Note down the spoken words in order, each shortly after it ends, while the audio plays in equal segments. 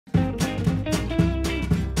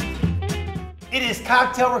It is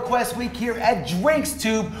Cocktail Request Week here at Drinks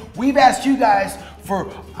Tube. We've asked you guys for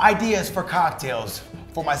ideas for cocktails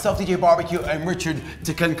for myself, DJ BBQ, and Richard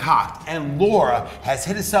to concoct. And Laura has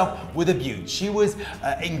hit us up with a beaut. She was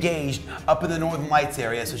engaged up in the Northern Lights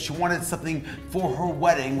area, so she wanted something for her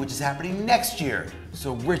wedding, which is happening next year.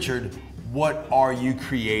 So Richard, what are you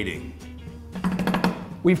creating?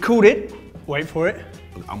 We've called it, wait for it,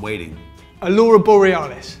 I'm waiting. Alaura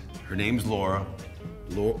Borealis. Her name's Laura.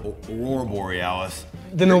 Aurora Borealis.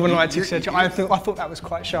 The Northern Lights, etc. I thought that was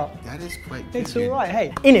quite sharp. That is quite good. It's all right,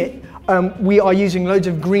 hey. In it, we are using loads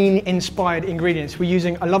of green-inspired ingredients. We're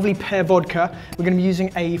using a lovely pear vodka. We're going to be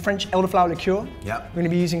using a French elderflower liqueur. Yep. We're going to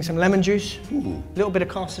be using some lemon juice, a little bit of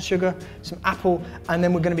caster sugar, some apple, and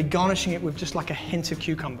then we're going to be garnishing it with just like a hint of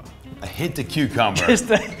cucumber. A hint of cucumber. Just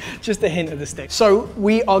a hint of the stick. So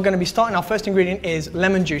we are going to be starting, our first ingredient is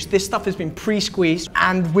lemon juice. This stuff has been pre-squeezed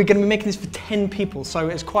and we're going to be making this for 10 people, so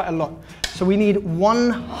it's quite a lot. So we need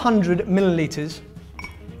 100 milliliters,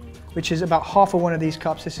 which is about half of one of these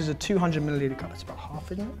cups. This is a 200 milliliter cup. It's about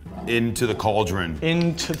half, isn't it? Into the cauldron.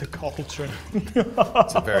 Into the cauldron.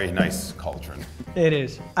 It's a very nice cauldron. It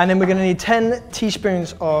is. And then we're going to need 10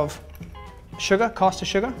 teaspoons of sugar, caster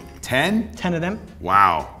sugar. 10? 10 of them.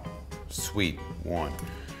 Wow. Sweet. 1,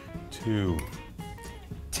 2,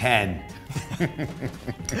 10.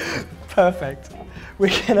 Perfect. We're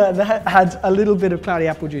gonna add a little bit of cloudy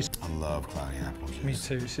apple juice. I love cloudy apple juice. Me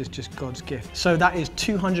too, this is just God's gift. So that is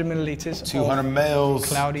 200 milliliters 200 mils.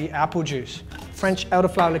 Cloudy apple juice. French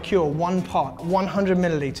elderflower liqueur, 1 part, 100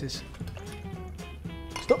 milliliters.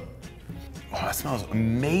 Stop. Oh, that smells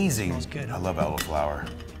amazing. Smells good. I love elderflower.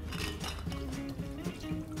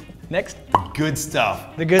 Next. Good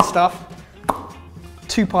stuff. The good stuff.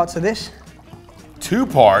 2 parts of this. 2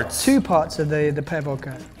 parts? 2 parts of the pear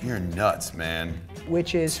vodka. You're nuts, man.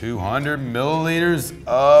 Which is 200 milliliters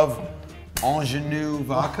of ingenue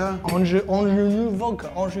vodka? Ingenue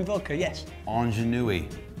vodka, yes. Ingenue.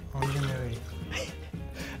 Ingenue.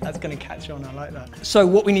 That's gonna catch on, I like that. So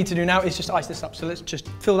what we need to do now is just ice this up. So let's just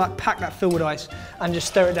pack that fill with ice and just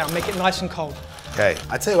stir it down, make it nice and cold. Okay,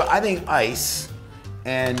 I tell you what, I think ice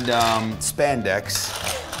and spandex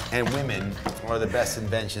and women are the best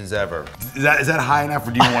inventions ever. Is that high enough,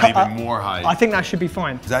 or do you want even more high? I think that should be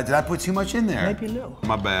fine. Did I put too much in there? Maybe a little.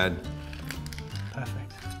 My bad.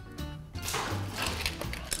 Perfect.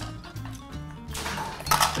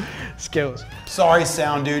 Skills. Sorry,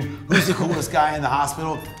 sound dude. Who's the coolest guy in the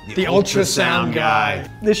hospital? The ultrasound guy.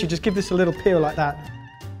 Literally, just give this a little peel like that.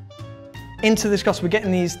 Into this glass, we're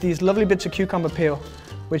getting these lovely bits of cucumber peel,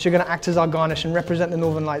 which are going to act as our garnish and represent the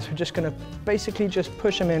Northern Lights. We're just going to basically just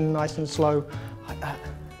push them in nice and slow, like that,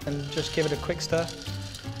 and just give it a quick stir.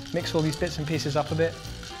 Mix all these bits and pieces up a bit,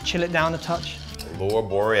 chill it down a touch. Alaura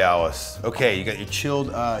Borealis. Okay, you got your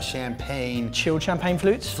chilled champagne. Chilled champagne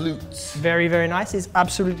flutes. Flutes. Very, very nice. It's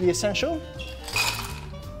absolutely essential.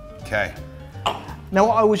 Okay. Now,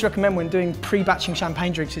 what I always recommend when doing pre-batching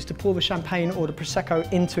champagne drinks is to pour the champagne or the Prosecco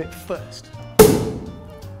into it first.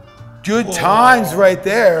 Good times right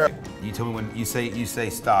there. You tell me when you say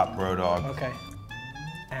stop, bro dog. Okay.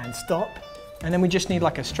 And stop. And then we just need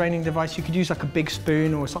like a straining device. You could use like a big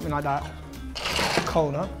spoon or something like that.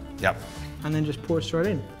 Colder. Yep. And then just pour it straight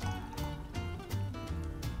in.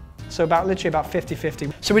 So literally about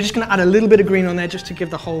 50-50. So we're just gonna add a little bit of green on there just to give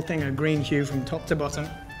the whole thing a green hue from top to bottom.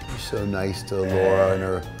 You're so nice to Laura and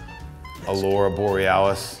her Alaura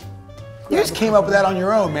Borealis. You just came up with that on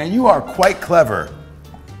your own, man. You are quite clever.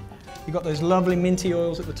 You got those lovely minty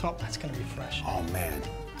oils at the top. That's gonna be fresh. Oh man,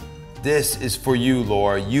 this is for you,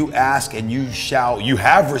 Laura. You ask and you shall. You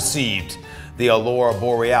have received the Alaura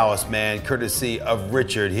Borealis, man, courtesy of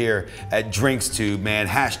Richard here at Drinks Tube, man.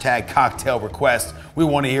 Hashtag cocktail request. We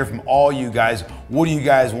want to hear from all you guys. What do you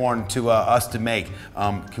guys want us to make?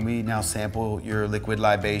 Can we now sample your liquid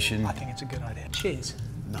libation? I think it's a good idea. Cheers.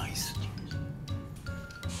 Nice.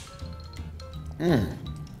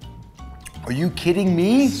 Are you kidding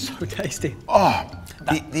me? So tasty. Oh,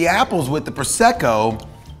 the apples with the Prosecco,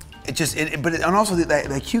 and also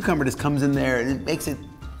the cucumber just comes in there and it makes it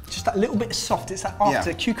just that little bit soft. It's that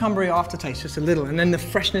cucumbery aftertaste, just a little, and then the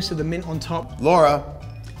freshness of the mint on top. Laura,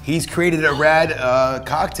 he's created a rad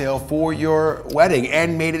cocktail for your wedding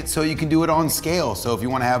and made it so you can do it on scale. So if you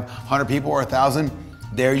want to have 100 people or 1,000,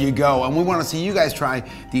 there you go. And we want to see you guys try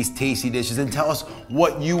these tasty dishes and tell us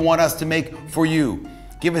what you want us to make for you.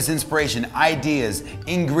 Give us inspiration, ideas,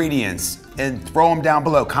 ingredients, and throw them down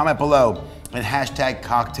below, comment below, and hashtag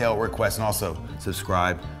cocktail request, and also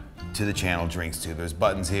subscribe to the channel Drinks Tube. There's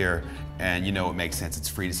buttons here, and you know it makes sense. It's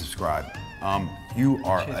free to subscribe. You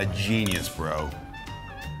are a genius, bro.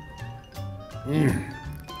 Man,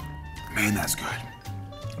 Man, that's good.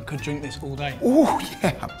 I could drink this all day. Ooh,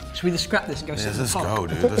 yeah. Should we just scrap this and go sit in the Let's park? go,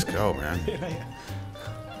 dude. Let's go, man. Yeah, mate.